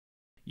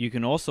You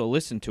can also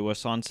listen to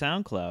us on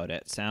SoundCloud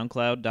at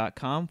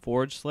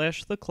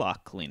soundcloud.com/The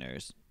Clock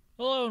Cleaners.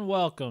 Hello and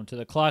welcome to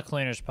the Clock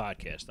Cleaners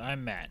podcast.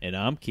 I'm Matt. And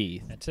I'm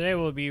Keith. And today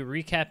we'll be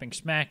recapping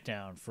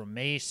SmackDown from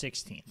May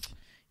 16th.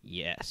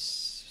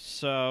 Yes.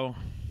 So,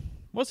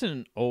 wasn't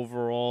an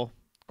overall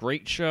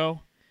great show.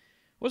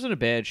 Wasn't a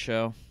bad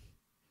show.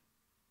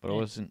 But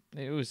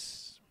it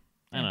was,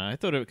 I don't know, I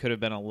thought it could have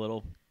been a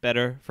little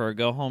better for a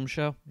go-home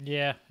show.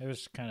 Yeah, it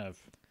was kind of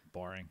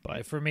boring.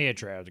 But for me, it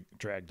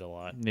dragged a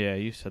lot. Yeah,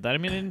 you said that. I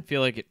mean, I didn't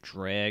feel like it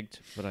dragged,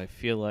 but I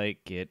feel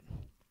like it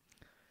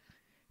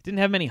didn't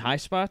have many high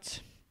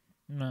spots.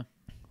 No.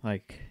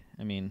 Like,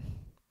 I mean,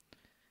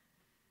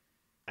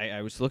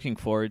 I was looking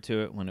forward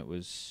to it when it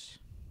was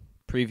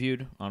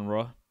previewed on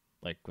Raw,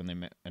 like when they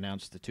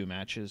announced the two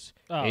matches,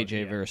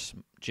 AJ versus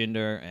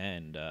Jinder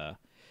and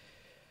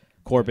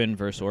Corbin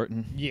versus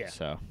Orton. Yeah.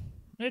 So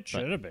it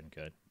should have been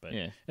good. But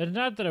yeah. It's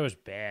not that it was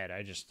bad.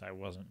 I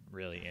wasn't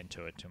really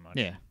into it too much.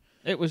 Yeah.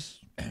 It was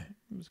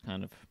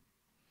kind of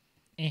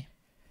I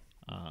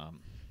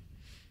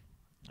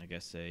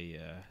guess a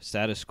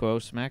status quo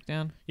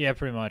SmackDown. Yeah,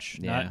 pretty much.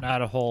 Yeah.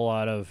 Not a whole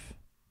lot of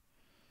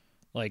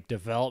like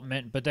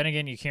development, but then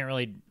again, you can't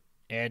really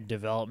add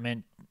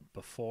development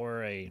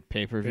before a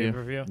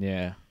pay-per-view.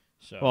 Yeah.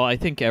 So well, I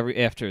think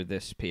after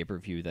this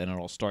pay-per-view, then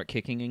it'll start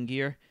kicking in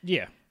gear.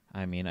 Yeah.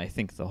 I mean, I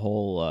think the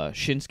whole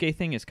Shinsuke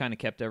thing has kind of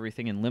kept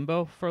everything in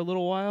limbo for a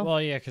little while.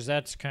 Well, yeah, because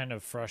that's kind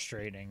of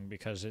frustrating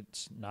because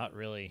it's not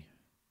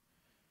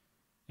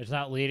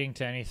leading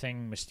to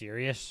anything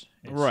mysterious.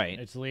 Right.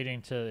 It's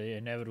leading to the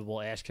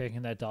inevitable ass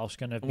kicking that Dolph's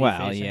going to be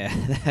well, facing. yeah,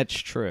 that's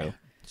true.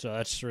 So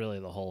that's really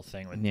the whole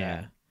thing with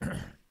Yeah. that.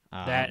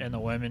 That and the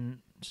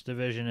women's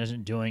division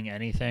isn't doing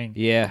anything.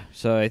 Yeah,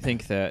 so I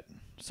think that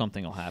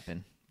something will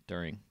happen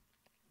during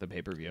the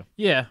pay-per-view.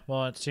 Yeah,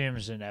 well, it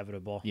seems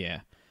inevitable.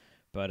 Yeah.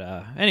 But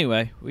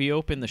anyway, we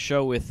open the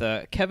show with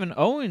Kevin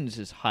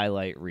Owens'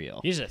 highlight reel.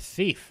 He's a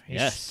thief. He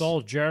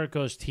stole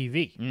Jericho's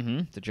TV.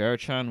 Mm-hmm. The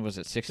Jerichon was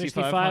at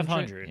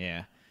 6,500.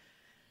 Yeah.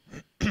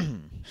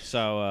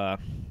 So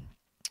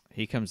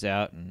he comes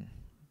out and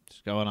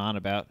is going on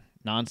about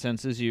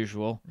nonsense as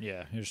usual.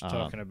 Yeah, he was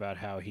talking about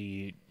how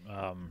he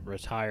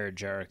retired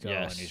Jericho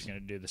and he's going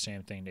to do the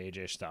same thing to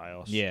AJ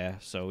Styles. Yeah,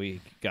 so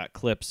we got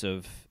clips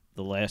of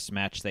the last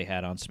match they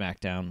had on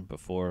SmackDown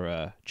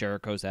before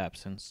Jericho's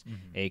absence,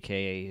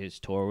 a.k.a.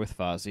 his tour with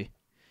Fozzy.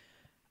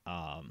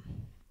 So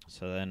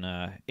then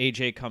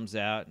AJ comes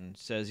out and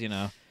says,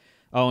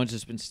 Owens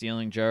has been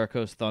stealing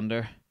Jericho's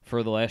thunder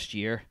for the last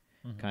year,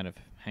 kind of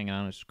hanging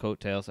on his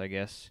coattails, I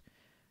guess.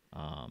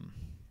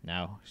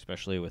 Now,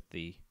 especially with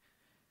the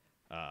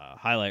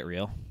highlight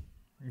reel.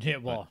 Yeah,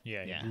 well,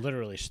 he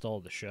literally stole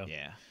the show.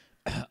 Yeah.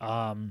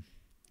 And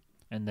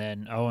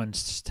then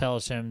Owens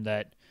tells him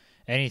that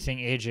anything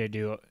AJ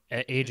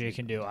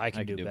can do, I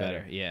can do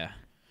better. Yeah.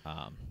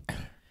 So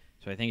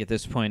I think at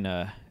this point,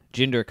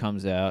 Jinder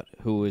comes out,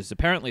 who is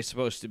apparently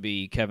supposed to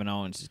be Kevin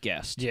Owens'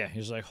 guest. Yeah,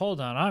 he's like, hold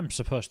on, I'm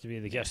supposed to be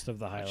the guest of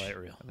the highlight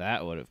reel.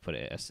 That would have put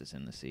asses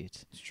in the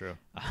seats. It's true.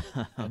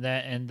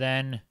 and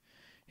then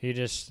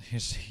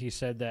he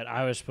said that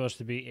I was supposed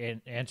to be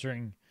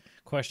answering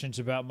questions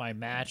about my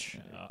match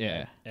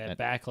at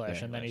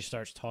Backlash, and then he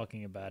starts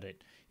talking about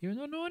it, even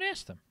though no one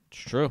asked him.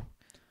 It's true.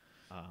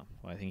 Well,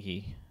 I think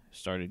he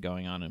started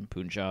going on in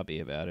Punjabi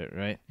about it,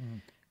 right?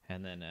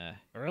 And then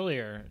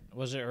earlier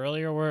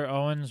where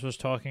Owens was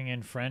talking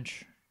in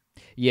French?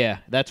 Yeah,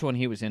 that's when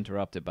he was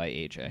interrupted by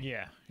AJ.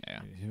 Yeah.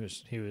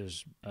 He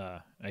was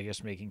I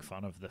guess making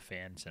fun of the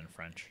fans in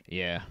French.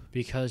 Yeah,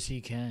 because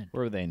he can.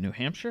 Where were they? New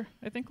Hampshire,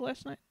 I think,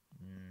 last night.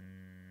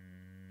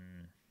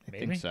 I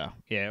think so.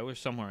 Yeah, it was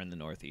somewhere in the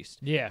Northeast.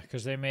 Yeah,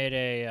 because they made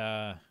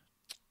a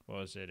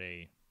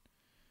a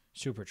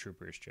Super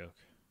Troopers joke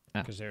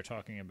because they were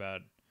talking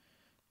about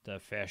the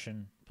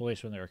fashion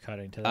police when they were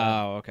cutting to that.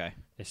 Oh, okay.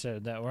 They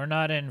said that we're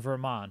not in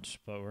Vermont,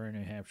 but we're in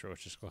New Hampshire,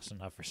 which is close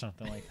enough or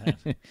something like that.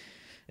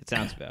 It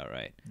sounds about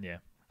right. Yeah.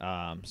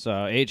 So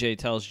AJ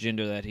tells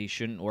Jinder that he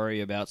shouldn't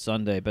worry about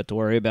Sunday, but to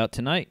worry about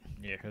tonight.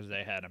 Yeah, because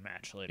they had a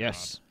match later on.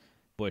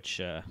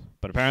 Which,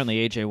 but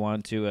apparently AJ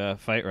wanted to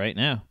fight right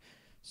now.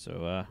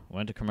 So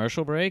went to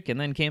commercial break and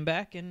then came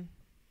back, and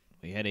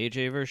we had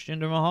AJ versus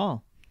Jinder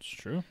Mahal. It's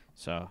true.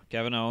 So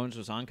Kevin Owens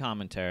was on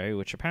commentary,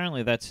 which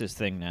apparently that's his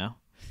thing now.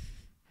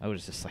 What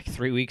is this, like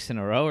 3 weeks in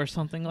a row or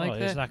something like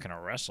that? He's not going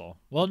to wrestle.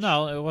 Well,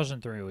 no, it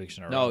wasn't 3 weeks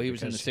in a row. No, he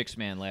was in the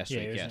 6-man last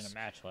week, he was in a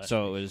match last week.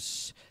 So it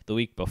was the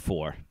week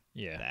before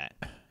that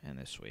and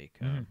this week.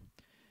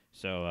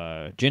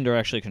 So Jinder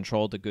actually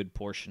controlled a good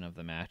portion of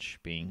the match,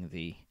 being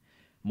the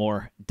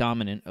more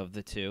dominant of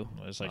the two.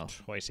 Well, it's like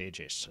twice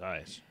AJ's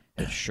size.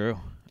 It's true.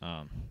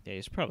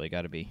 He's probably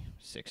got to be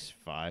 6'5",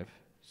 6'4",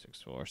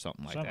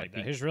 something like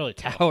that. He's really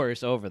tall.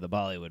 Towers over the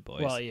Bollywood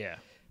boys. Well, yeah.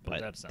 But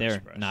that's not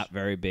they're not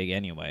very big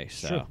anyway.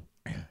 So,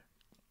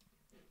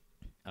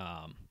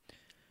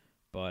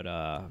 but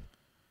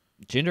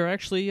Jinder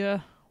actually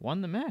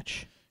won the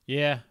match.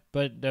 Yeah,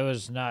 but that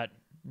was not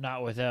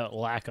without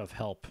lack of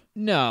help.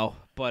 No,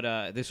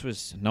 but this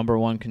was number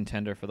one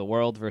contender for the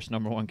world versus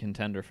number one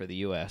contender for the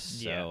U.S.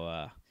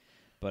 So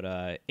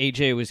But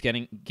AJ was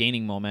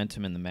gaining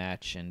momentum in the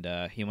match, and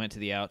he went to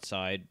the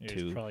outside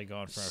to probably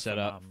going for set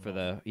up for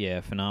the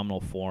phenomenal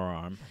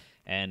forearm.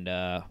 And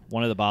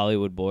one of the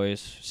Bollywood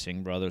boys,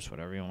 Singh brothers,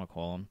 whatever you want to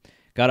call them,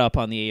 got up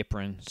on the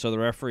apron. So the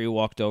referee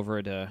walked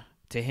over to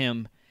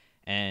him,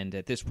 and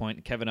at this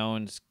point, Kevin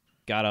Owens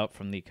got up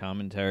from the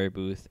commentary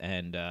booth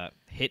and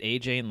hit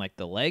AJ in like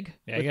the leg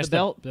with I guess the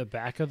belt, the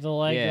back of the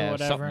leg, or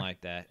whatever, something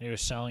like that. He was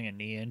selling a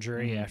knee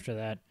injury after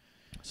that.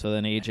 So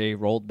then AJ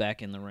rolled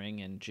back in the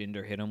ring, and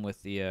Jinder hit him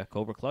with the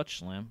Cobra Clutch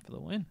Slam for the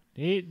win.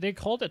 They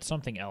called it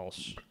something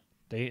else.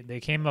 They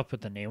came up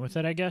with the name with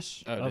it, I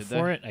guess,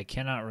 for it. I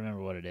cannot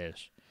remember what it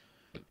is,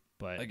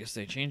 but I guess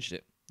they changed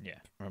it. Yeah,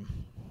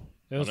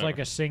 it was like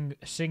a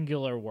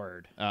singular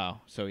word. Oh,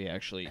 so he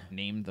actually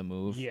named the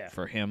move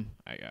for him.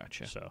 I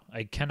gotcha. So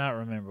I cannot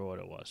remember what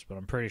it was, but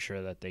I'm pretty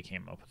sure that they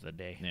came up with the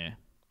day.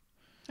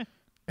 Yeah.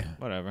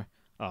 Whatever.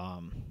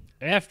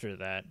 After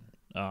that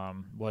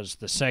was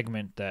the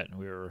segment that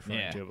we were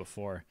referring to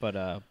before.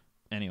 But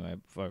anyway,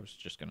 I was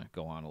just gonna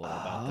go on a little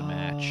about the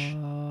match,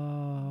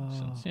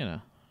 since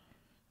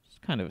it's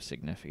kind of a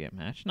significant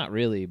match. Not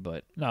really,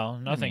 but no,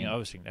 nothing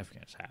of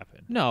significance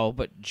happened. No,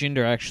 but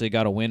Jinder actually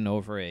got a win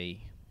over a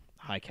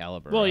high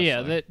caliber. Well,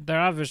 wrestler. yeah, they're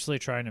obviously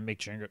trying to make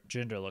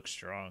Jinder look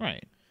strong,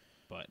 right?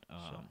 But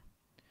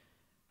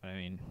I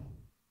mean,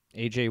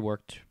 AJ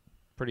worked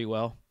pretty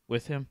well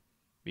with him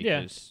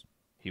because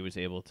he was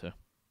able to,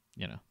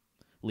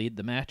 lead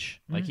the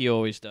match like he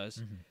always does.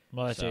 Mm-hmm.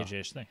 Well, that's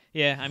AJ's thing.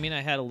 Yeah, I mean,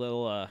 I had a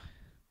little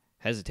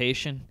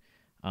hesitation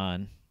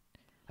on.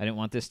 I didn't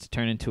want this to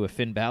turn into a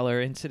Finn Balor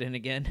incident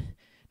again.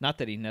 Not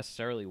that he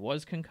necessarily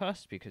was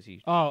concussed, because he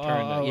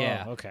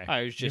turned. Okay.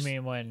 I was just. You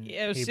mean when?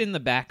 Yeah, it was in the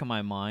back of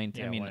my mind.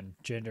 Yeah, I mean, when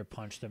Jinder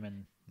punched him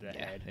in the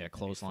head. Yeah,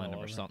 clotheslined him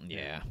or something.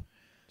 Yeah.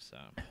 So.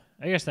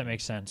 I guess that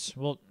makes sense.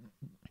 Well,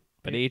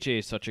 but AJ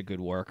is such a good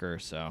worker,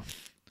 so.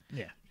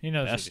 Yeah, he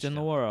knows. Best in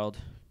the world.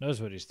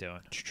 Knows what he's doing.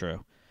 It's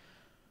true.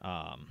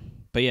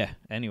 But yeah.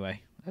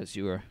 Anyway, as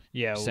you were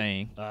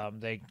saying,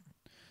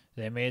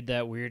 they made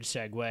that weird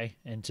segue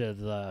into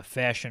the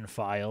fashion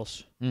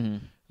files.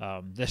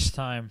 Mm-hmm. This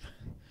time,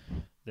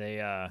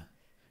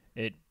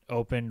 it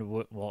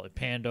opened. It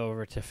panned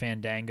over to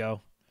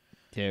Fandango.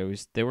 Yeah,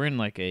 they were in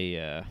like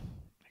I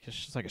guess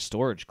just like a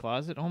storage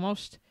closet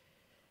almost.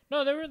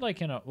 No, they were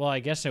like in a. Well, I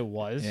guess it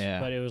was. Yeah.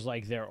 But it was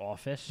like their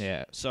office.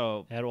 Yeah.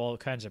 So it had all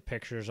kinds of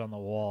pictures on the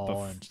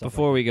wall and stuff.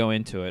 Before like we go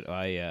into it,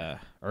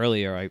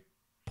 earlier I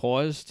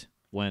paused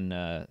when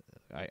I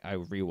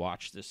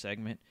rewatched this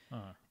segment.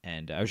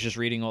 And I was just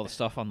reading all the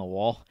stuff on the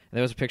wall. And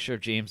there was a picture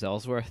of James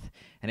Ellsworth,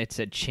 and it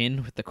said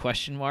chin with the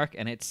question mark,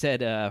 and it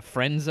said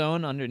friend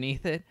zone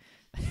underneath it.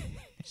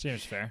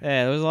 Seems fair.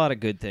 Yeah, there was a lot of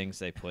good things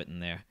they put in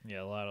there.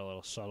 Yeah, a lot of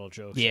little subtle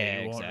jokes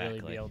that you won't really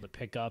be able to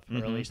pick up, or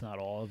at least not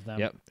all of them.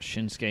 Yep,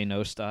 Shinsuke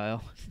no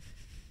style.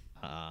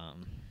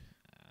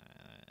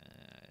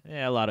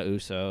 Yeah, a lot of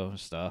Uso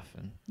stuff,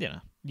 and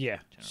Yeah,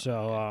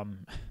 so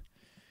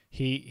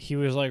he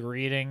was like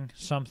reading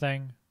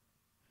something.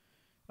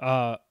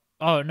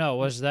 Oh no!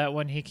 Was that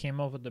when he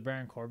came up with the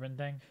Baron Corbin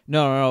thing?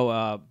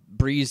 No.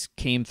 Breeze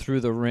came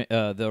through the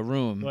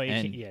room. Well,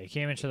 he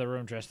came into the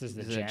room dressed as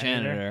the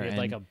janitor. He had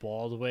like a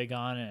bald wig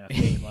on and a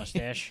fake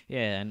mustache.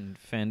 Yeah, and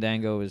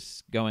Fandango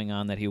was going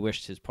on that he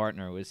wished his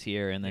partner was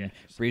here, and then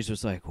Breeze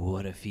was like,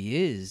 "What if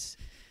he is?"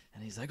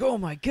 And he's like, "Oh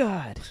my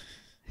God!"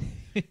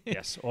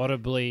 Yes,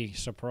 audibly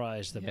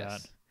surprised about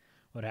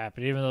what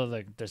happened, even though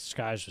the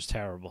disguise was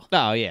terrible.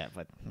 Oh yeah,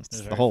 but that's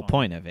the whole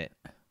point of it.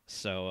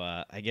 So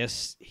I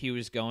guess he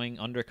was going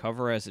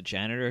undercover as a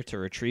janitor to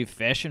retrieve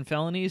fashion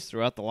felonies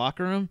throughout the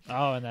locker room.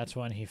 Oh, and that's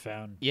when he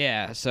found...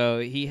 Yeah, so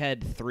he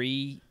had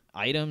 3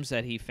 items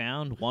that he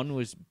found. One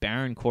was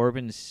Baron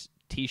Corbin's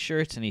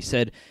T-shirts, and he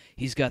said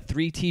he's got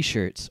 3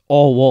 T-shirts,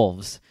 all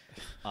wolves.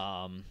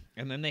 And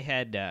then they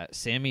had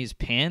Sammy's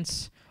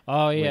pants.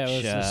 Oh, yeah,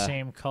 it was the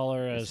same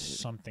color as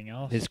something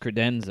else. His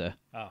credenza.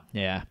 Oh.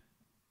 Yeah.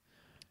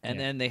 And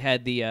then they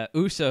had the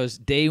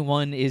Usos Day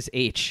 1 is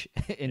H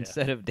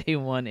instead of Day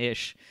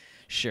 1-ish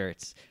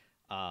shirts.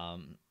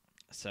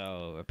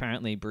 So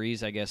apparently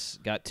Breeze, I guess,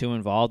 got too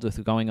involved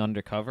with going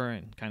undercover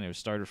and kind of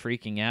started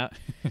freaking out.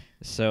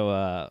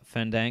 So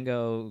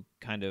Fandango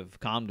kind of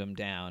calmed him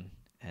down,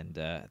 and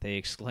they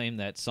exclaimed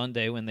that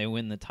Sunday when they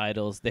win the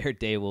titles, their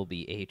day will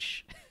be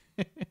H.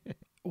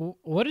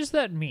 What does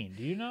that mean?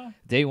 Do you know?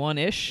 Day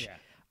 1-ish? Yeah.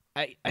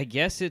 I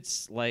guess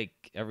it's like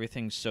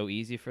everything's so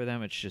easy for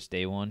them. It's just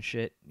day 1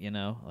 shit,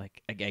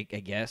 Like I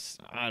guess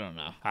I don't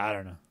know.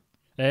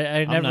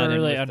 I never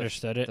really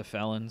understood it. The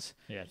felons.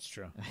 Yeah, it's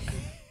true.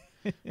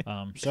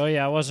 So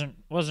yeah, I wasn't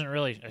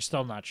really. I'm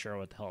still not sure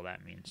what the hell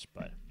that means,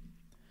 but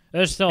it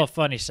was still a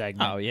funny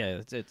segment. Oh yeah,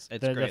 it's great.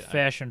 The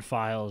Fashion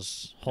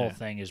Files whole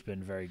thing has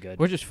been very good.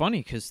 Which is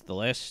funny because the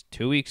last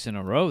 2 weeks in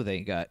a row they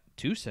got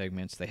 2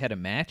 segments. They had a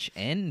match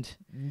and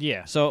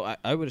So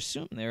I would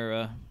assume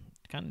they're.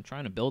 Kind of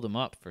trying to build him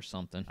up for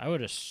something.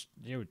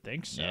 You would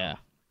think so. Yeah.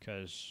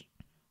 Because,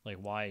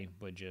 why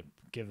would you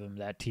give them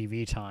that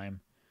TV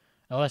time?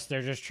 Unless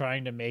they're just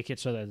trying to make it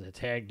so that the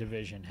tag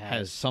division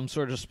has some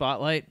sort of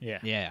spotlight. Yeah.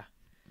 Yeah.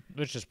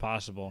 Which is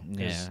possible.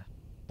 Yeah.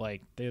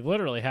 Like, they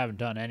literally haven't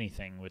done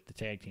anything with the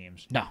tag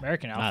teams. No,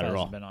 American not Alpha at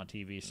all. hasn't been on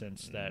TV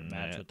since that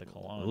match with the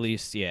Colognes. At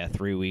least,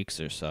 3 weeks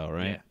or so,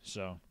 right? Yeah,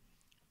 so.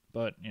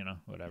 But,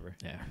 whatever.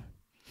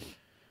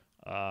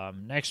 Yeah.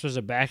 Next was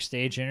a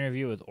backstage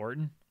interview with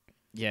Orton.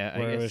 Yeah,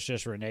 where it was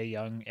just Renee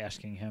Young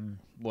asking him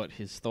what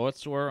his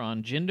thoughts were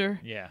on Jinder.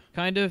 Yeah.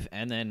 Kind of,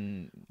 and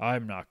then...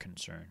 I'm not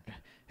concerned.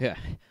 Yeah.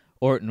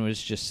 Orton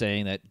was just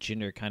saying that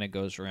Jinder kind of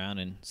goes around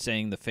and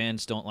saying the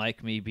fans don't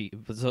like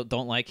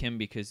don't like him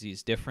because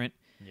he's different.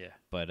 Yeah.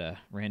 But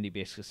Randy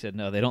basically said,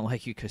 no, they don't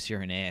like you because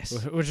you're an ass.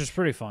 Which is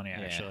pretty funny,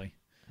 actually.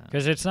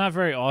 Because it's not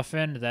very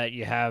often that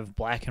you have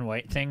black and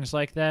white things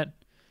like that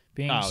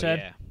being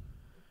said.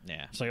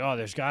 Yeah. It's like,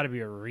 there's got to be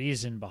a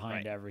reason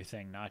behind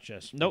everything, not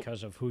just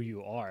because of who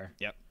you are.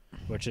 Yep.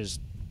 Which is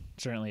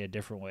certainly a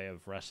different way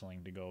of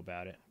wrestling to go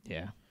about it.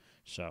 Yeah.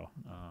 So,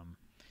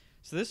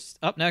 so this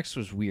up next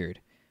was weird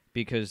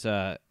because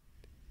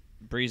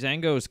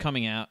Breezango is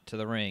coming out to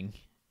the ring,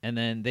 and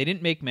then they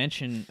didn't make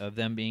mention of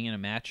them being in a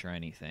match or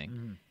anything.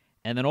 Mm-hmm.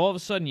 And then all of a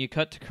sudden you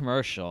cut to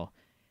commercial,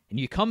 and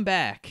you come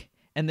back,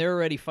 and they're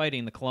already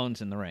fighting the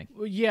Colognes in the ring.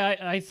 Well, yeah,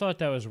 I thought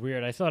that was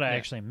weird. I thought I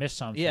actually missed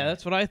something. Yeah,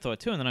 that's what I thought,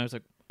 too. And then I was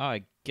like,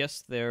 I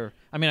guess they're...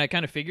 I mean, I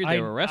kind of figured they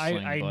were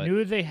wrestling, I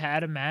knew they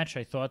had a match.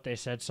 I thought they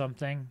said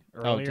something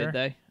earlier. Oh, did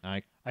they?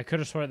 I could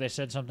have sworn they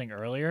said something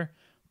earlier,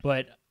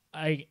 but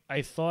I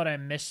thought I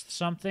missed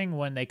something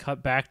when they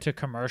cut back to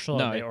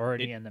commercial and they were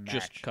already in the match.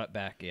 Just cut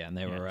back, and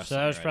they were wrestling. So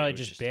that was probably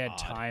just bad odd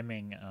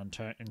timing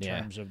in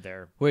terms of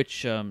their...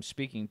 Which,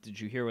 speaking, did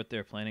you hear what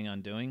they're planning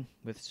on doing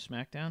with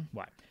SmackDown?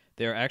 What?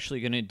 They're actually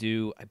going to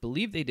do, I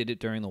believe they did it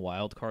during the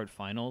Wild Card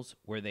Finals,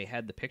 where they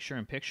had the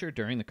picture-in-picture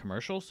during the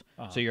commercials.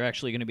 So you're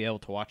actually going to be able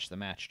to watch the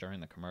match during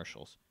the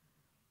commercials.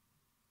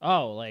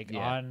 Oh, like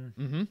on...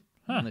 Mm-hmm.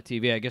 Huh. On the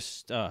TV. I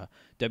guess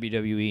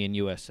WWE and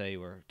USA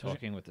were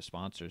talking with the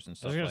sponsors and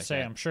stuff like that. I was going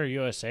to say, I'm sure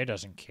USA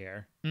doesn't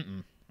care.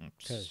 Mm-mm.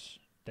 Because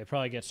they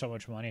probably get so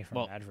much money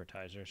from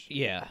advertisers.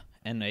 Yeah,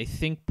 and I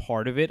think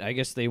part of it, I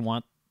guess they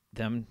want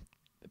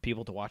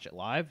people to watch it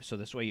live, so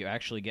this way you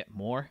actually get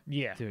more.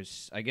 Yeah.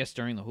 I guess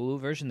during the Hulu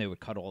version, they would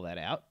cut all that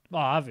out.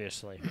 Well,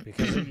 obviously,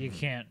 because you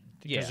can't,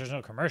 because there's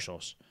no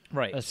commercials.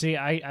 Right. See,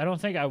 I don't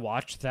think I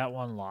watched that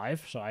one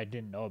live, so I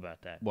didn't know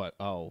about that. What?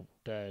 Oh.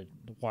 The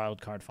Wild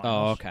Card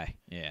Finals. Oh, okay.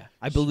 Yeah.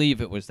 I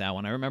believe it was that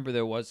one. I remember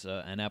there was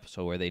an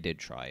episode where they did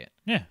try it.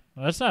 Yeah.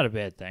 Well, that's not a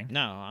bad thing.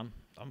 No, I'm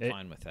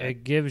fine with that.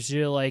 It gives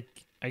you,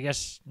 like, I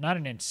guess, not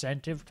an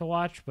incentive to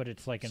watch, but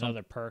it's like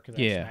another perk that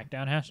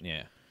SmackDown has.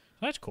 Yeah.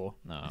 That's cool.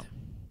 No.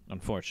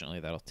 Unfortunately,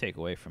 that'll take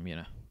away from,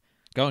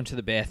 going to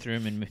the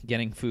bathroom and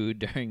getting food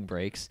during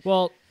breaks.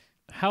 Well,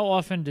 how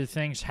often do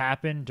things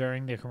happen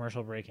during the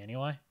commercial break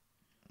anyway?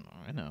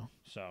 I know.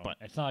 So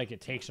it's not like it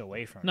takes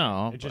away from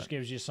it. It just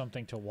gives you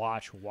something to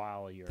watch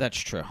while you're... That's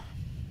true.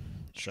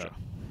 True.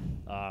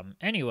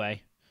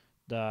 Anyway,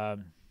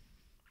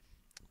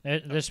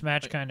 this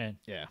match kind of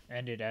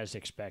ended as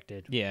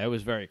expected. Yeah, it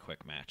was a very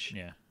quick match.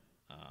 Yeah.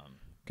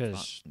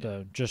 Because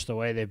just the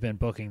way they've been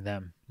booking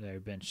them,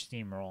 they've been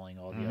steamrolling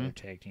all the other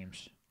tag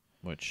teams.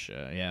 Which,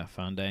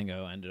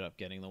 Fandango ended up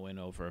getting the win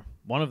over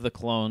one of the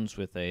Colognes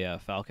with a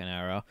Falcon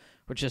Arrow,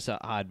 which is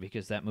odd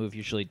because that move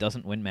usually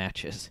doesn't win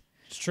matches.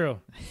 It's true.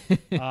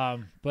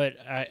 But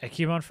I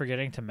keep on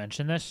forgetting to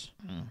mention this,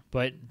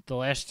 but the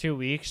last 2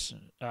 weeks,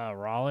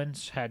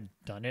 Rollins had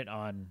done it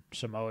on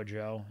Samoa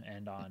Joe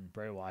and on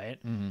Bray Wyatt.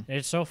 And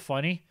it's so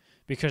funny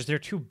because they're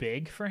too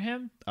big for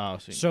him. Oh,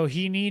 so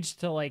he needs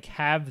to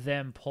have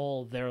them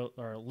pull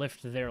or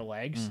lift their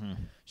legs.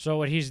 So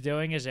what he's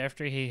doing is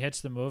after he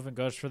hits the move and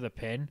goes for the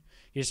pin,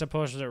 he's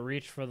supposed to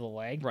reach for the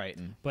leg. Right.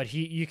 But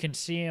you can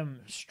see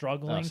him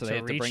struggling so to they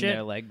have reach to bring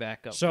their leg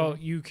back up. So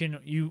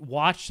you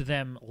watch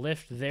them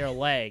lift their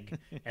leg,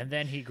 and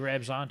then he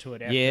grabs onto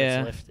it after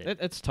it's lifted.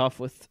 It's tough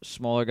with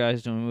smaller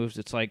guys doing moves.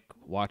 It's like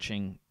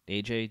watching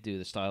AJ do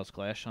the Styles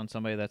Clash on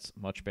somebody that's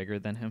much bigger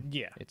than him.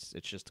 Yeah. It's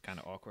just kind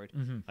of awkward.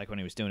 Like when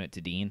he was doing it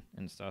to Dean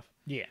and stuff.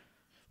 Yeah.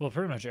 Well,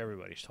 pretty much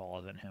everybody's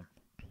taller than him.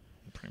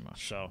 Pretty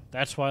much. So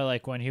that's why,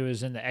 when he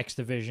was in the X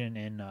Division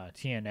in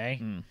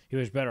TNA, he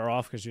was better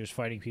off because he was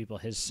fighting people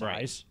his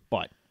size.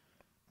 Right. But,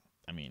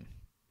 I mean,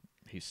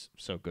 he's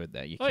so good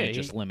that you can't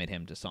just limit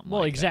him to something like that.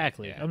 Well,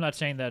 exactly. Yeah. I'm not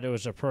saying that it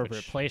was an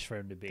appropriate place for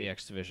him to be. The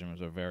X Division was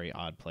a very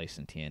odd place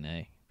in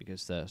TNA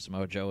because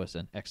Samoa Joe was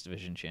an X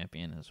Division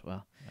champion as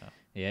well.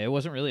 Yeah, it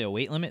wasn't really a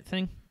weight limit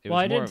thing.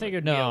 I didn't think it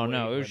would be a weight limit.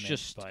 No, it was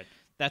just...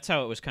 That's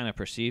how it was kind of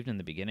perceived in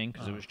the beginning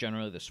because it was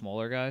generally the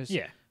smaller guys.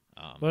 Yeah.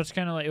 Well, it's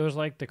kind of it was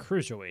like the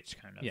cruiserweights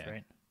kind of,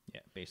 right?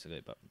 Yeah,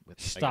 basically, but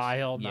with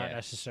style, not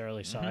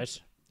necessarily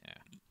size. Yeah.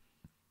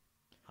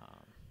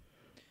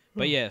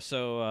 But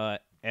so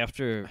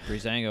after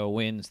Breezango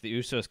wins, the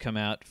Usos come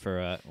out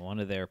for one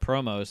of their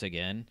promos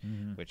again,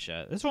 which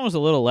this one was a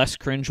little less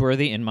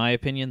cringeworthy, in my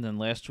opinion, than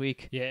last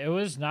week. Yeah, it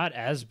was not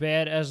as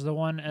bad as the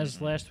one as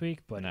last week,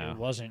 but it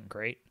wasn't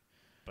great.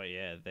 But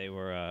they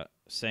were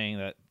saying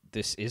that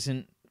this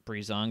isn't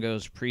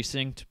Breezango's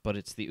precinct, but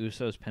it's the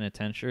Usos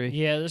penitentiary.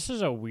 Yeah, this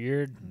is a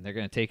weird... And they're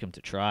going to take him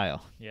to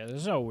trial. Yeah,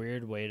 this is a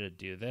weird way to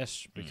do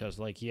this because,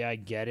 like, yeah, I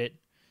get it.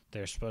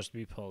 They're supposed to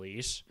be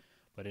police,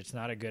 but it's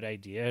not a good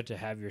idea to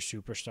have your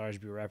superstars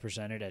be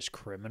represented as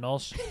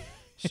criminals.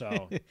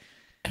 So,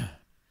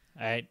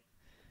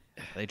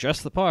 they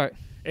dress the part.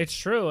 It's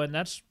true, and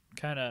that's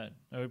kind of...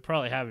 We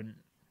probably haven't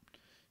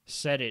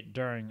said it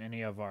during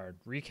any of our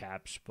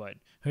recaps, but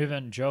we've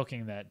been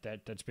joking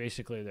that's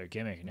basically their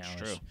gimmick now.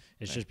 It's true.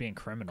 It's just being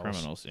criminals.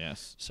 Criminals,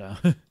 yes. So...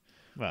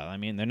 Well, I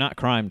mean, they're not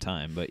crime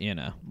time, but you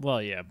know.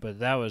 Well, yeah, but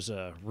that was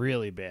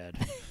really bad.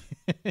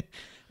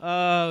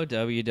 Oh,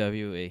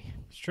 WWE.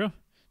 It's true.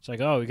 It's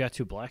like, oh, we got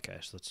two black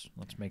guys. Let's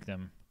make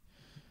them.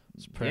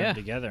 Let's put them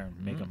together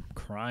and make them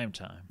crime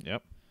time.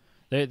 Yep.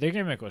 Their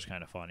gimmick was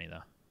kind of funny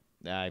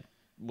though. I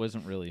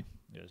wasn't really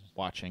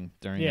watching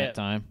during that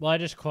time. Well, I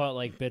just caught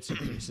like bits and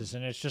pieces,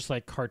 and it's just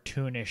like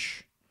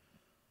cartoonish,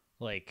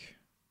 like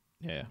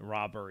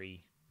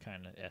robbery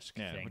kind of esque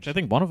things. Which I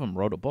think one of them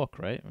wrote a book,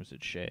 right? Or was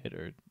it Shad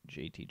or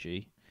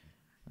JTG?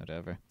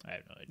 Whatever. I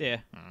have no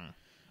idea. Yeah.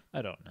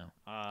 I don't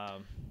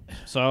know.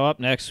 So up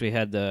next we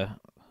had the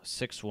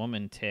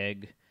 6-woman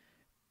tag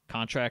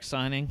contract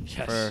signing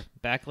for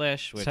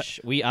Backlash, which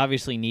we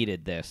obviously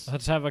needed this.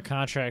 Let's have a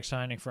contract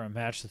signing for a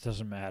match that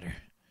doesn't matter.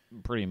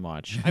 Pretty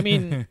much. I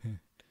mean,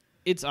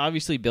 it's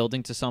obviously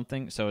building to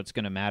something, so it's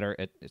going to matter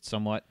it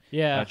somewhat.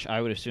 Yeah. Which I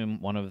would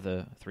assume one of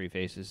the three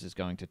faces is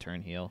going to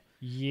turn heel.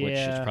 Yeah. Which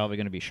is probably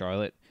going to be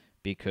Charlotte,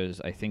 because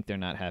I think they're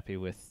not happy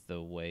with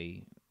the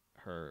way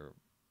her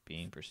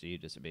being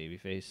perceived as a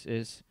babyface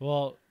is.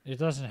 Well, it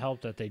doesn't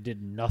help that they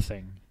did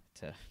nothing.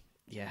 I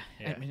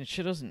mean,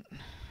 she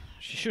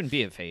shouldn't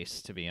be a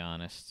face, to be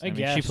honest. I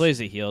guess. She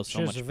plays a heel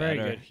so much She's a better.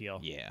 very good heel.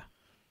 Yeah.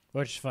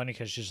 Which is funny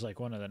because she's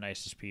like one of the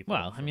nicest people.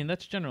 Well, I mean,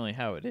 that's generally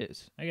how it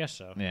is. I guess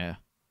so. Yeah.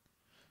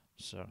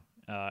 So,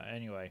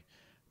 anyway,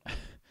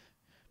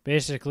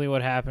 basically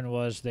what happened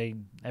was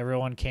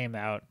everyone came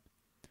out.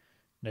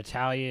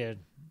 Natalia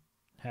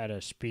had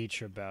a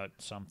speech about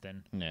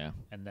something. Yeah.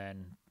 And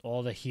then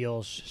all the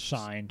heels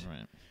signed.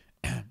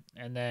 Right.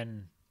 And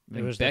then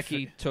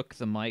Becky took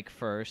the mic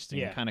first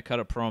and kind of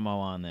cut a promo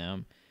on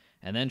them.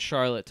 And then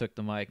Charlotte took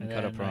the mic and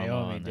cut a promo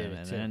on them.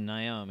 And then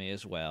Naomi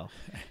as well.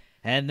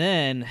 And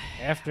then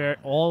after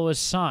all was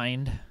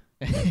signed,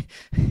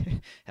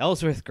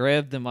 Ellsworth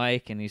grabbed the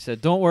mic and he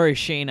said, "Don't worry,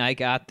 Shane, I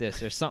got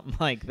this," or something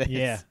like this.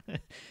 Yeah.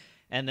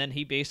 And then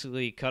he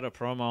basically cut a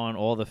promo on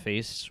all the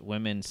face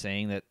women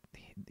saying that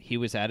he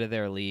was out of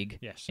their league.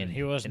 Yes, and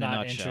he was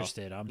not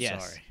interested. I'm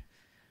sorry.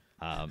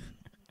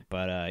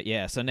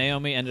 So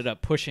Naomi ended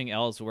up pushing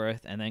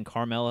Ellsworth, and then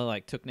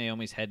Carmella took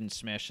Naomi's head and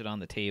smashed it on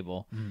the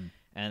table.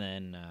 And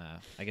then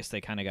I guess they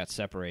kind of got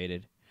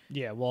separated.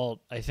 Yeah,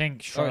 well, I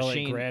think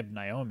Charlotte grabbed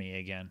Naomi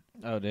again.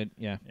 Oh,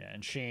 yeah,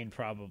 and Shane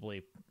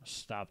probably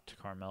stopped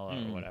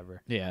Carmella or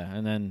whatever. Yeah,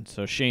 and then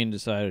so Shane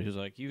decided, he was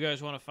like, "You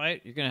guys want to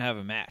fight? You're going to have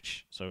a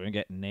match. So we're going to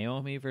get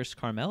Naomi versus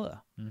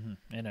Carmella.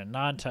 In a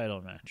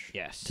non-title match.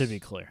 Yes. To be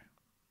clear.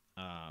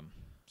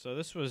 So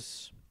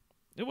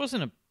it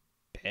wasn't a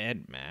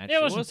bad match. It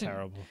wasn't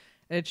terrible.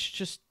 It's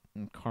just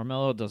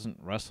Carmella doesn't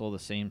wrestle the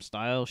same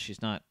style.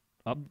 She's not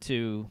up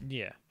to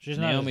she's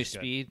Naomi's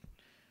speed.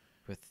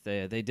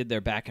 They did their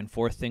back and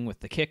forth thing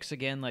with the kicks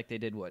again, like they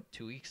did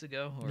 2 weeks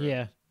ago.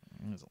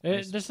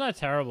 It's not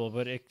terrible,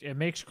 but it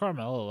makes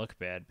Carmella look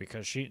bad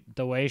because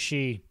the way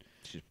she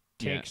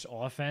takes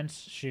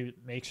offense, she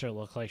makes her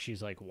look like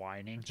she's like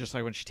whining, just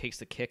like when she takes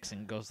the kicks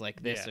and goes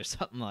like this or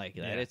something like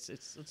that. It's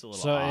a little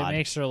so odd. It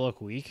makes her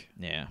look weak.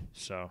 Yeah.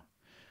 So,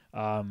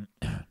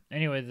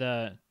 anyway,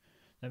 the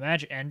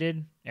match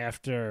ended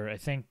after I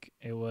think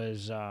it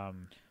was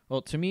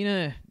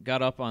Tamina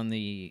got up on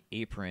the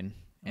apron.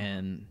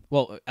 And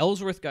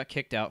Ellsworth got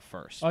kicked out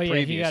first. Oh yeah,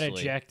 he got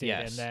ejected,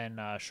 and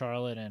then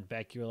Charlotte and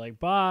Becky were like,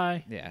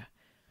 "Bye." Yeah.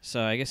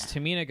 So I guess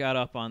Tamina got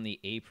up on the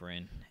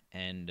apron,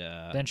 and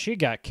then she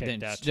got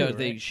kicked out too.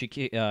 Right?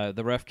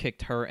 The ref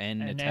kicked her and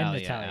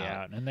Natalia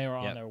out, and they were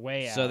on their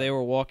way out. So they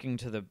were walking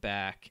to the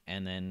back,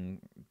 and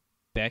then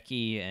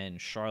Becky and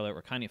Charlotte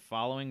were kind of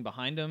following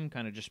behind them,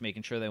 kind of just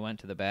making sure they went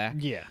to the back.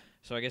 Yeah.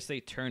 So I guess they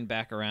turned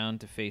back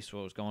around to face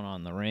what was going on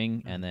in the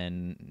ring, and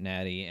then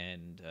Natty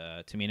and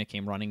Tamina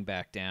came running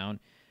back down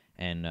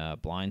and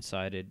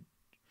blindsided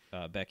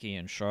Becky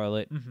and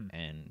Charlotte.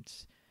 And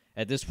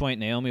at this point,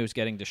 Naomi was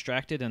getting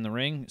distracted in the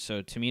ring,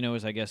 so Tamina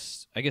was, I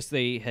guess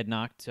they had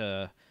knocked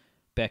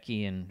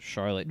Becky and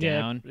Charlotte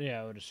down.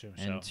 Yeah, I would assume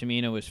so. And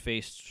Tamina was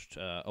faced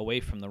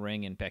away from the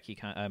ring, and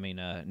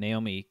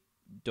Naomi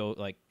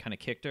kind of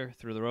kicked her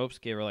through the ropes,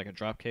 gave her like a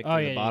drop kick to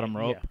the bottom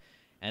rope. Yeah.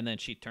 And then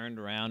she turned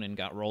around and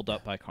got rolled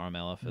up by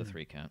Carmella for the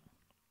 3 count.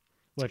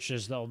 Which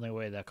is the only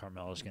way that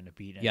Carmella's going to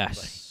beat anybody.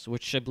 Yes,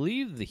 which I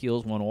believe the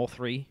heels won all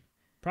 3.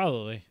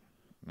 Probably.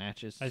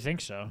 Matches. I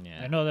think so.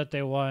 Yeah. I know that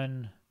they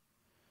won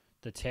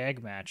the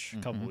tag match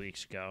a couple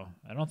weeks ago.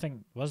 I don't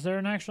think... Was there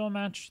an actual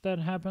match that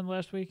happened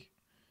last week?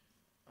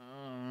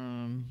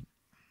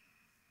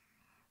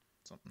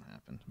 Something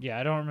happened. Yeah,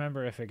 I don't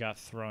remember if it got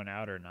thrown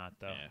out or not,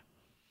 though. Yeah.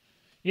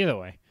 Either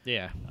way.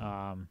 Yeah.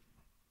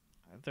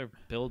 they're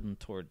building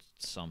towards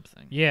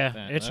something.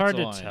 Yeah, it's hard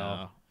to tell.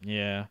 Know.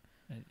 Yeah.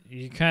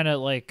 You kind of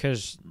like,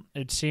 because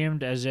it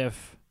seemed as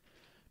if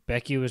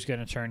Becky was going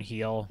to turn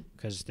heel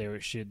because they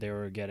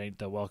were getting,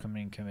 the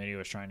welcoming committee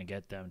was trying to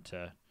get them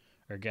to,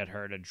 or get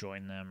her to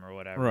join them or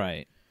whatever.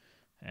 Right.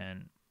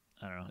 And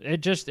I don't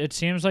know. It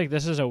seems like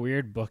this is a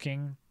weird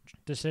booking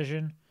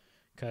decision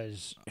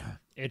because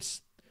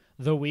it's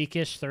the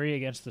weakest 3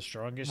 against the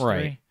strongest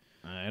 3.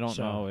 I don't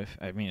know if,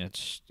 I mean,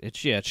 it's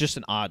just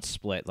an odd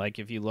split. Like,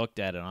 if you looked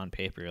at it on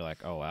paper, you're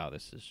like, oh, wow,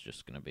 this is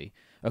just going to be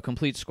a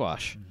complete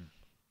squash. Mm-hmm.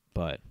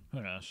 But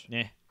who knows?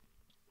 Yeah.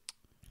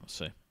 We'll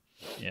see.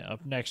 Yeah,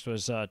 up next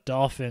was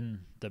Dolph in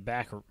the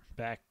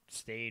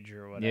backstage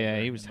or whatever.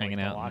 Yeah, he was hanging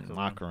out in the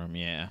locker room,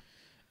 yeah.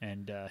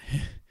 And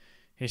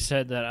he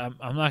said that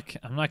I'm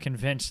not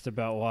convinced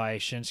about why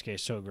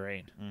Shinsuke's so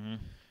great. Mm-hmm.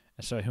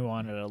 So he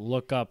wanted to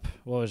look up,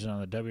 what was it, on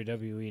the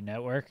WWE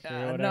Network or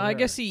whatever? No, I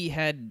guess he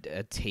had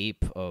a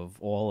tape of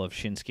all of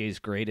Shinsuke's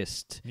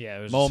greatest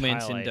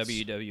moments in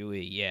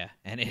WWE. Yeah,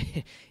 and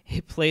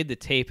it played the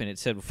tape and it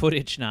said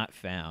footage not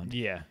found.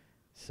 Yeah.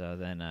 So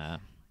then,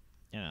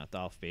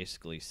 Dolph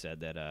basically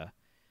said that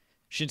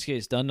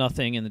Shinsuke's done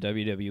nothing in the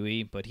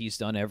WWE, but he's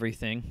done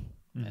everything.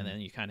 Mm-hmm. And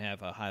then you kind of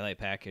have a highlight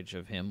package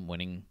of him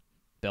winning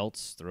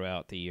belts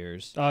throughout the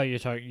years. Oh,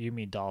 you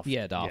mean Dolph?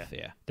 Yeah, Dolph.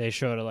 Yeah. They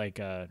showed it like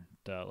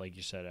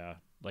you said,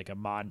 like a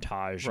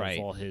montage of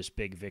all his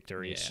big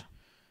victories. Yeah.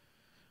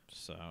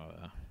 So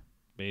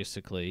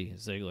basically,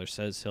 Ziggler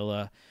says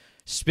he'll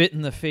spit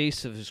in the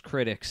face of his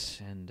critics,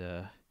 and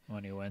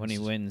when he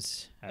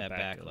wins at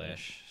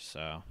Backlash.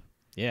 So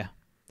yeah,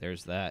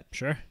 there's that.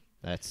 Sure.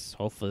 That's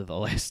hopefully the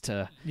last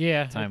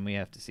time we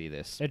have to see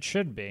this. It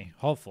should be,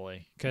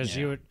 hopefully, because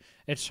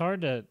it's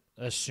hard to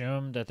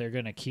assume that they're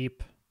going to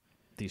keep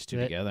these two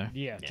together.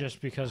 Yeah,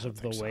 just because of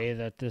the way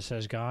that this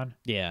has gone.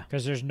 Yeah.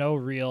 Because there's no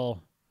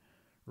real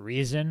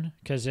reason.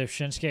 Because if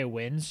Shinsuke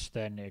wins,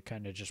 then it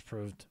kind of just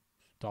proved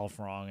Dolph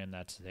wrong, and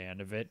that's the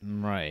end of it.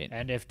 Right.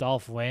 And if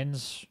Dolph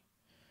wins,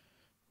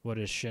 what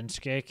does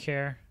Shinsuke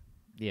care?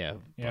 Yeah.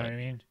 You know what I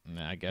mean?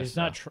 I guess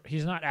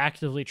he's not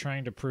actively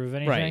trying to prove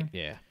anything. Right,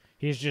 yeah.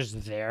 He's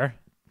just there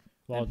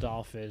while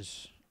Dolph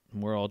is...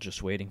 We're all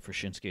just waiting for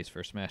Shinsuke's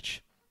first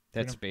match.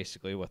 That's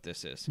basically what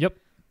this is. Yep.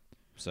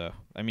 So,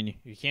 I mean,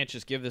 you can't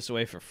just give this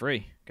away for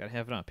free. Got to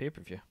have it on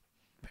pay-per-view.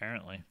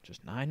 Apparently.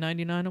 Just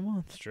 $9.99 a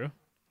month. It's true.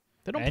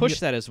 They don't push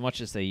that as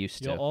much as they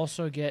used to. You'll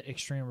also get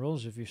Extreme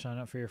Rules if you sign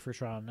up for your free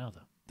trial now,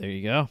 though. There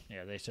you go.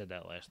 Yeah, they said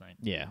that last night.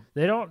 Yeah.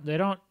 They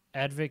don't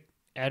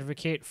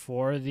advocate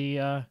for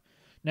the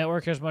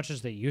network as much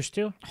as they used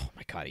to. Oh,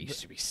 my God. It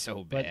used to be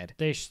so bad. But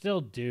they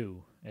still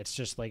do. It's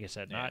just, like I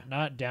said,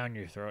 not down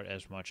your throat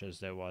as much as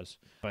there was.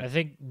 But I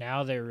think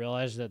now they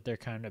realize that they're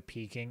kind of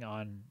peaking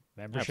on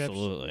memberships.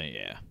 Absolutely,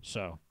 yeah.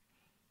 So,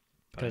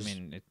 but I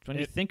mean, when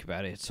you think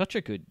about it, it's such a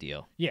good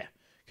deal. Yeah,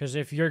 because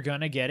if you're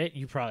gonna get it,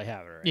 you probably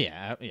have it already.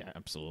 Yeah,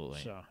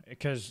 absolutely. So,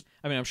 because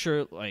I mean, I'm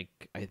sure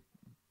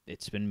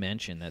it's been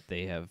mentioned that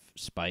they have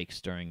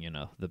spikes during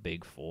the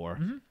Big Four.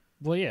 Mm-hmm.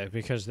 Well, yeah,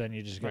 because then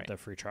you just get the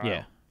free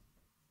trial.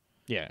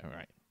 Yeah,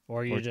 right.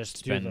 Or you just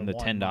spend the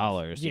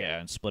 $10, yeah,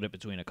 and split it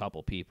between a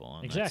couple people,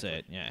 and exactly.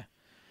 That's it. Yeah,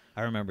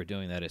 I remember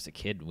doing that as a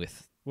kid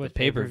with the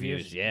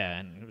pay-per-views. Yeah,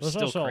 and it was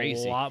still also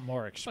crazy. A lot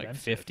more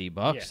expensive. Like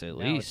 $50 at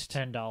least. It's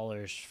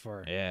 $10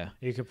 for. Yeah,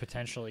 you could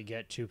potentially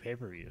get 2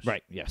 pay-per-views.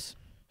 Right. Yes.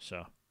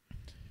 So,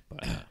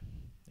 but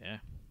yeah.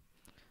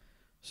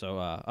 So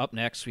up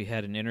next, we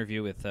had an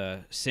interview with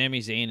Sami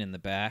Zayn in the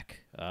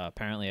back.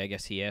 Apparently, I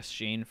guess he asked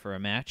Shane for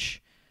a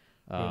match.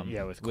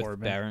 With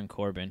Corbin. Baron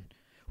Corbin.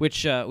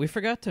 Which we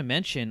forgot to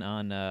mention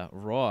on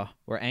Raw,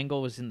 where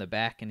Angle was in the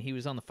back and he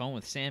was on the phone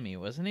with Sammy,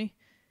 wasn't he?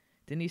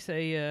 Didn't he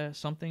say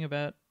something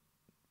about...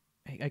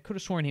 I could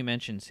have sworn he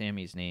mentioned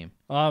Sammy's name.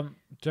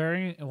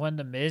 During when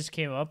The Miz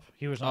came up,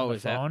 he was on the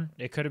phone.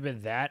 It could have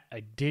been that. I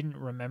didn't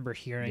remember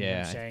hearing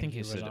him saying I think he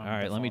was said, on all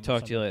right, let me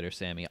talk to you later,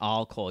 Sammy.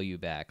 I'll call you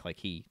back. Like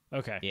he...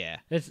 Okay. Yeah.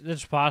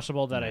 It's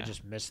possible that I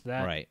just missed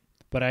that. Right.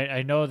 But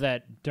I know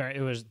that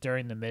it was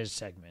during the Miz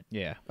segment.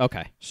 Yeah.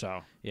 Okay.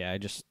 So I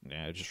just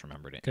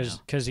remembered it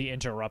because he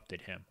interrupted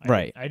him.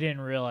 Right. I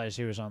didn't realize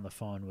he was on the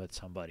phone with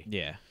somebody.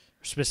 Yeah.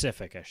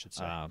 Specific, I should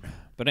say.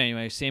 But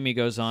anyway, Sammy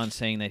goes on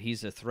saying that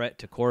he's a threat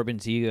to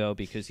Corbin's ego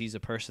because he's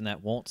a person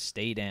that won't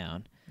stay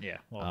down. Yeah.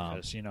 Well,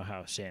 because you know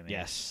how Sammy.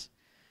 Yes. Is.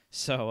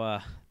 So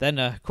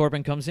then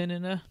Corbin comes in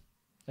and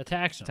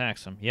attacks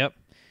him. Yep.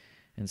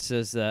 And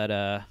says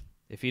that.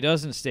 If he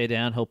doesn't stay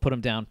down, he'll put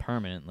him down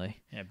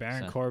permanently. Yeah,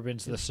 Baron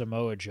Corbin's the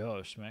Samoa Joe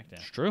of SmackDown.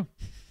 It's true.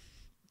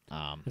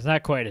 It's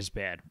not quite as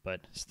bad,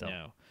 but still.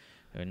 No.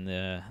 And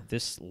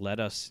this led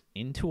us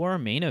into our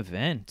main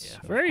event.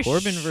 Yeah, very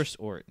Corbin versus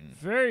Orton.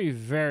 Very,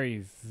 very,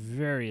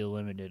 very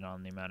limited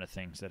on the amount of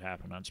things that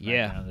happened on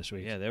SmackDown this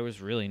week. Yeah, there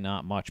was really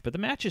not much. But the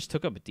matches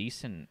took up a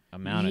decent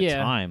amount of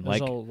time.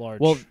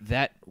 Well,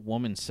 that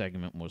woman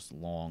segment was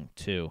long,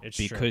 too. It's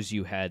because true.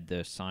 You had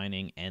the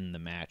signing and the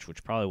match,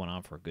 which probably went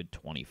on for a good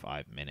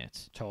 25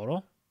 minutes.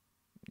 Total?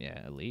 Yeah,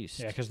 at least.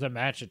 Yeah, because the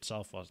match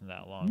itself wasn't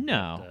that long.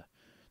 No.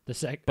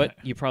 But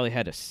you probably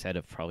had a set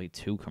of probably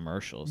 2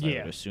 commercials, Yeah. I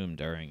would assume,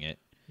 during it.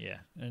 Yeah,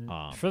 and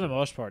for the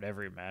most part,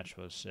 every match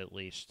was at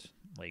least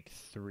like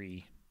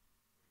 3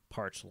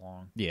 parts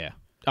long. Yeah.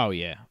 Oh,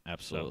 yeah,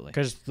 absolutely.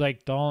 Because,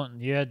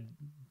 you had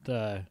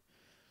the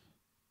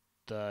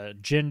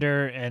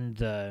Jinder and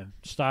the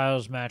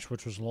Styles match,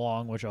 which was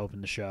long, which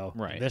opened the show.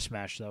 Right. And this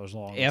match that was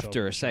long.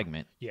 After a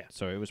segment. Yeah.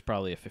 So it was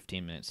probably a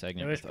 15-minute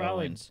segment. It was with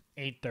probably Owens.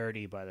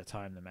 8:30 by the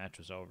time the match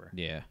was over.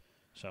 Yeah.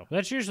 So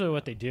that's usually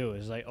what they do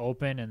is they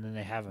open and then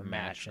they have a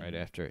match right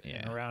after.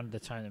 Yeah. And around the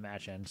time the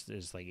match ends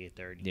is like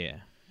 8:30. Yeah.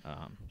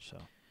 So.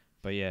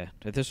 But yeah,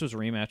 this was a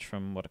rematch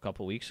from a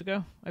couple weeks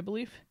ago, I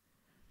believe.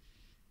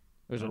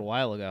 Or was it a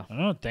while ago? I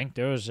don't think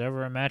there was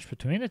ever a match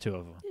between the two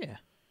of them. Yeah.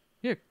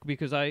 Yeah,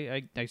 because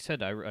I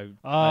said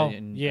I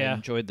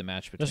enjoyed the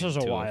match between This was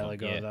the a two while of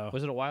them. ago, Yeah. though.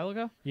 Was it a while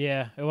ago?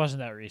 Yeah, it wasn't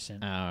that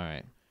recent. All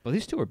right. Well,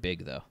 these two are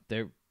big, though.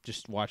 They're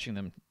just watching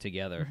them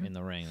together in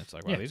the ring. It's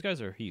like, wow, these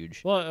guys are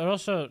huge. Well, it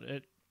also,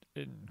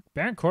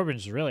 Baron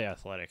Corbin's really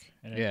athletic,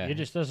 and he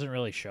just doesn't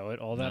really show it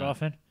all that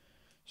often.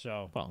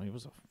 So, well, he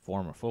was a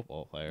former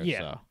football player, yeah.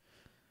 So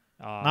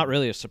not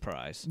really a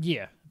surprise.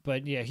 Yeah,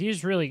 but yeah,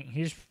 he's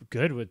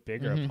good with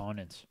bigger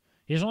opponents.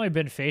 He's only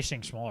been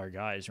facing smaller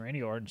guys.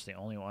 Randy Orton's the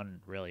only one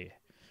really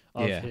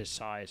of his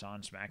size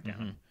on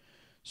SmackDown.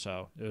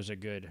 So it was a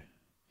good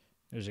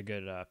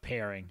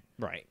pairing,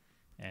 right?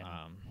 And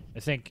I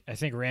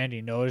think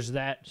Randy knows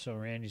that, so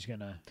Randy's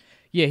gonna.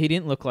 Yeah, he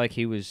didn't look like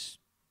he was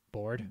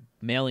bored,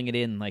 mailing it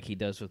in like he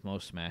does with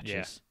most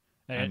matches.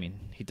 Yeah. I mean,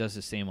 he does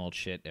the same old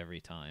shit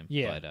every time.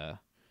 Yeah,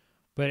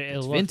 but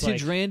it's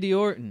vintage Randy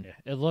Orton.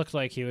 It looked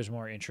like he was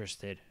more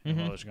interested in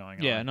what was going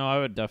on. Yeah, no, I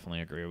would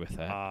definitely agree with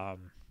that.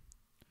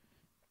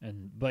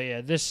 But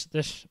yeah,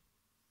 this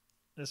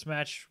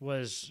match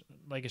was,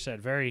 like I said,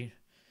 very,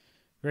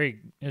 very.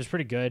 It was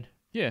pretty good.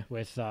 Yeah.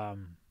 With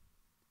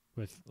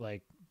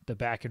like the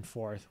back and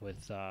forth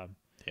with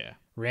yeah,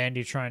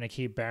 Randy trying to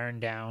keep Baron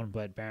down,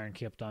 but Baron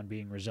kept on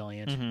being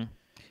resilient.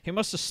 He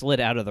must have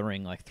slid out of the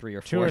ring like 3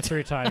 or 4 2 or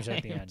 3 times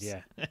at the end.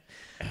 Yeah.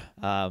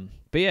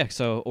 But yeah,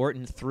 so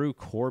Orton threw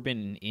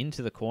Corbin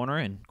into the corner,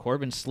 and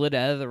Corbin slid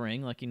out of the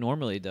ring like he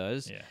normally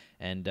does. Yeah.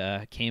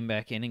 And came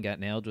back in and got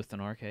nailed with an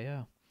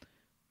RKO.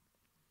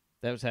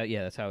 That's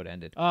how it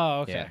ended.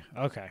 Oh, okay.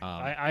 Yeah. Okay.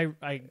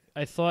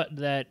 I thought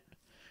that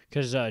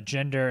because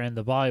Jinder and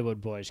the Bollywood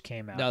Boys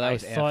came out. No, that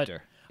was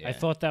after. Yeah. I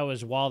thought that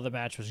was while the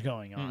match was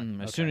going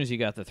on. As soon as he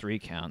got the 3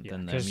 count,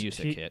 then the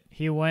music hit.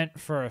 He went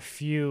for a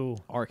few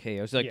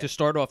RKOs, to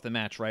start off the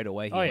match right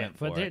away. He went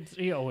for it.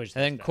 He always.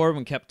 And then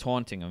Corbin kept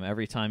taunting him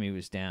every time he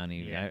was down.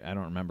 I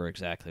don't remember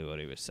exactly what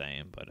he was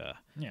saying, but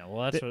yeah,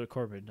 well, that's what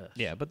Corbin does.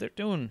 Yeah, but they're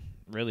doing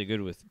really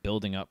good with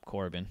building up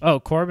Corbin. Oh,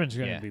 Corbin's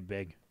going to be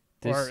big,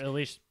 or at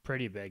least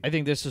pretty big. I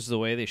think this is the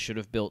way they should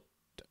have built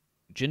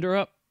Jinder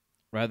up,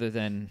 rather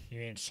than.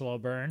 You mean slow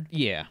burn?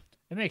 Yeah,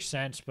 it makes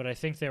sense, but I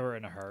think they were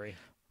in a hurry.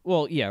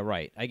 Well, yeah,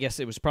 right. I guess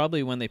it was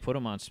probably when they put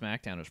him on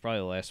SmackDown, it was probably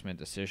a last-minute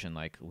decision,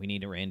 like, we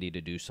need Randy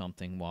to do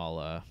something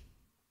while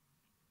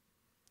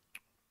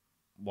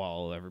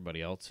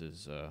everybody else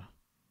is,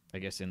 I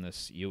guess, in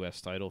this U.S.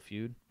 title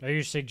feud. Are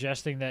you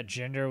suggesting that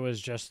Jinder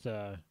was just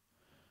a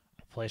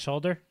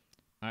placeholder?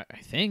 I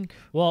think.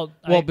 Well,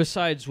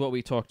 besides what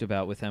we talked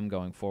about with him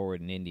going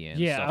forward in India and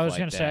stuff like that. Yeah, I was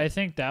going to say, I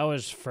think that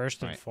was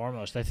first and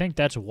foremost. I think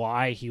that's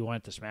why he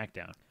went to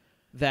SmackDown.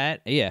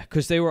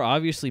 Because they were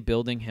obviously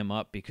building him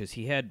up because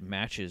he had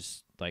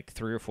matches like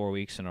 3 or 4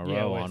 weeks in a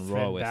row on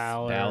Raw with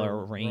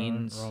Balor,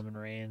 Reigns, Roman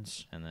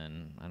Reigns, and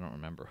then I don't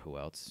remember who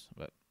else,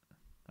 but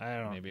I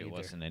don't. Maybe it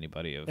wasn't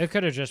anybody of. It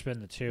could have just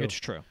been the 2. It's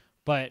true,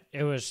 but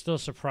it was still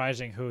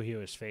surprising who he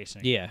was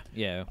facing. Yeah.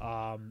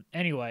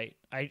 Anyway,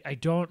 I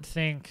don't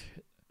think.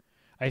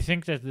 I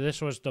think that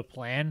this was the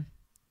plan,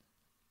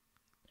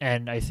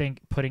 and I think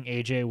putting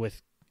AJ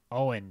with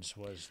Owens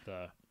was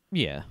the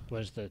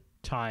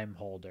time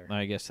holder.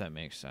 I guess that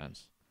makes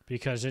sense.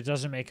 Because it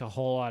doesn't make a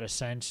whole lot of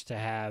sense to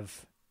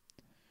have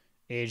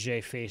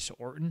AJ face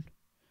Orton.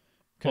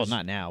 Well,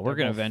 not now. We're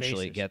going to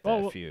eventually get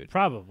that feud.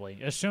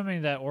 Probably.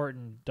 Assuming that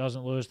Orton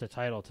doesn't lose the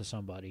title to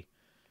somebody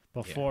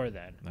before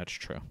then. That's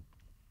true.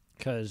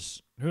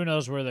 Because who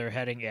knows where they're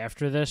heading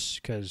after this.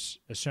 Because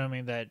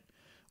assuming that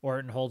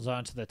Orton holds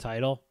on to the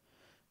title,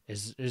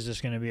 is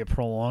this going to be a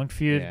prolonged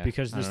feud? Yeah,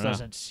 because this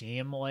doesn't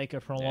seem like a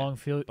prolonged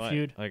feud.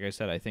 Like I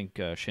said, I think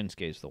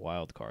Shinsuke's the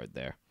wild card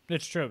there.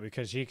 It's true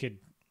because he could.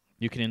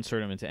 You can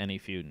insert him into any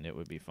feud and it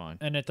would be fine.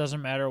 And it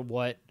doesn't matter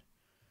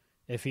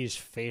if he's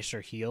face or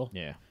heel.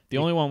 Yeah. The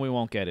only one we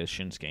won't get is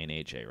Shinsuke and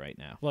AJ right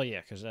now. Well,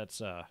 yeah, because that's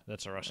a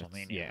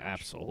WrestleMania. Yeah,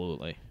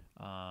 absolutely.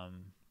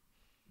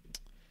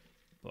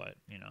 But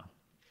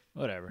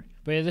whatever.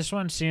 But yeah, this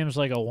one seems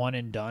like a one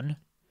and done.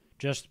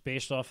 Just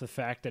based off the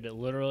fact that it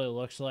literally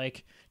looks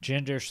like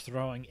Jinder's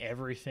throwing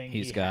everything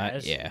he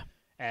has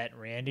at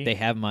Randy. They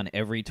have him on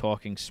every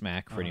talking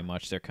smack pretty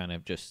much. They're kind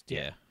of just,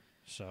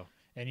 So,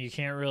 and you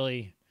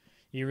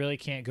really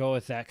can't go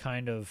with that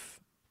kind of,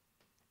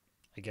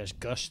 I guess,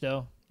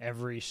 gusto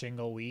every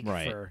single week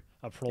for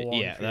a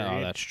prolonged period.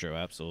 That's true.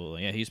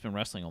 Absolutely. Yeah, he's been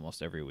wrestling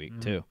almost every week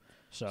too.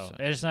 So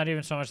it's not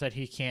even so much that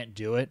he can't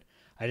do it.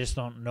 I just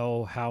don't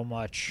know how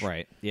much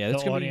the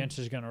audience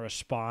is going to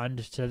respond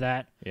to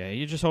that. Yeah,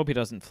 you just hope he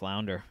doesn't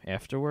flounder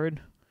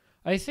afterward.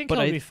 I think he'll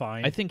be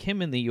fine. I think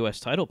him in the U.S.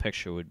 title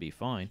picture would be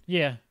fine.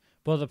 Yeah,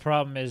 but the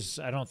problem is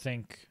I don't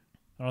think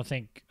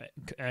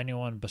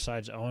anyone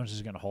besides Owens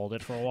is going to hold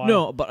it for a while.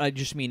 No, but I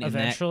just mean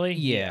eventually.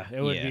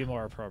 It would be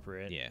more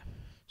appropriate. Yeah.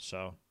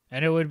 So,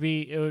 and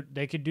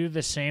they could do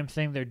the same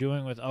thing they're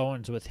doing with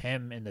Owens with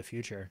him in the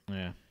future.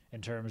 Yeah.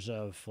 In terms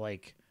of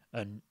like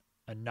a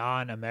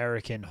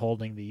non-American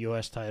holding the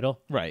U.S.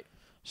 title. Right.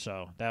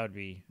 So that would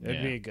be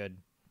a good,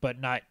 but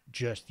not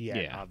just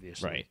yet,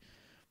 obviously. Right.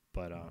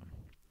 But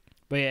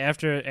yeah,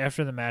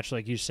 after the match,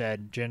 like you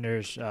said,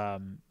 Jinder's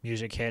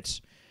music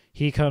hits.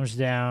 He comes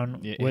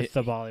down with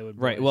the Bollywood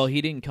Boys. Right. Well, he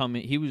didn't come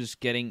in. He was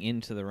getting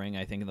into the ring,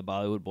 I think, and the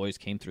Bollywood Boys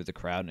came through the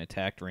crowd and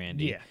attacked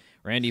Randy. Yeah.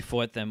 Randy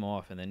fought them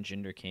off, and then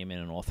Jinder came in,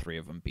 and all three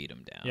of them beat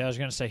him down. Yeah, I was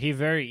going to say, he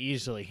very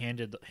easily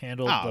handled the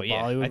Bollywood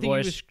I think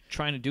Boys. He was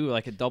trying to do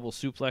like a double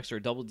suplex or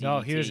a double DDT.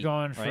 No, he was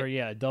going for,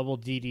 a double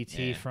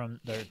DDT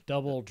from the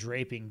double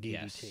draping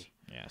DDT.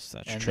 Yes,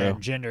 that's and true.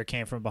 And then Jinder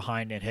came from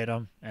behind and hit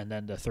him, and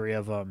then the three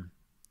of them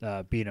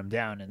beat him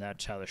down, and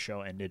that's how the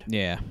show ended.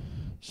 Yeah.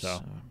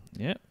 So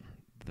yep.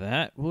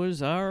 That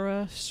was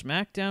our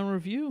SmackDown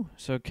review.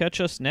 So catch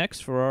us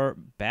next for our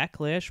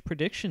Backlash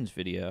predictions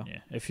video. Yeah.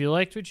 If you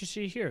liked what you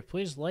see here,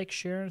 please like,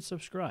 share, and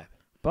subscribe.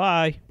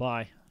 Bye.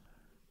 Bye.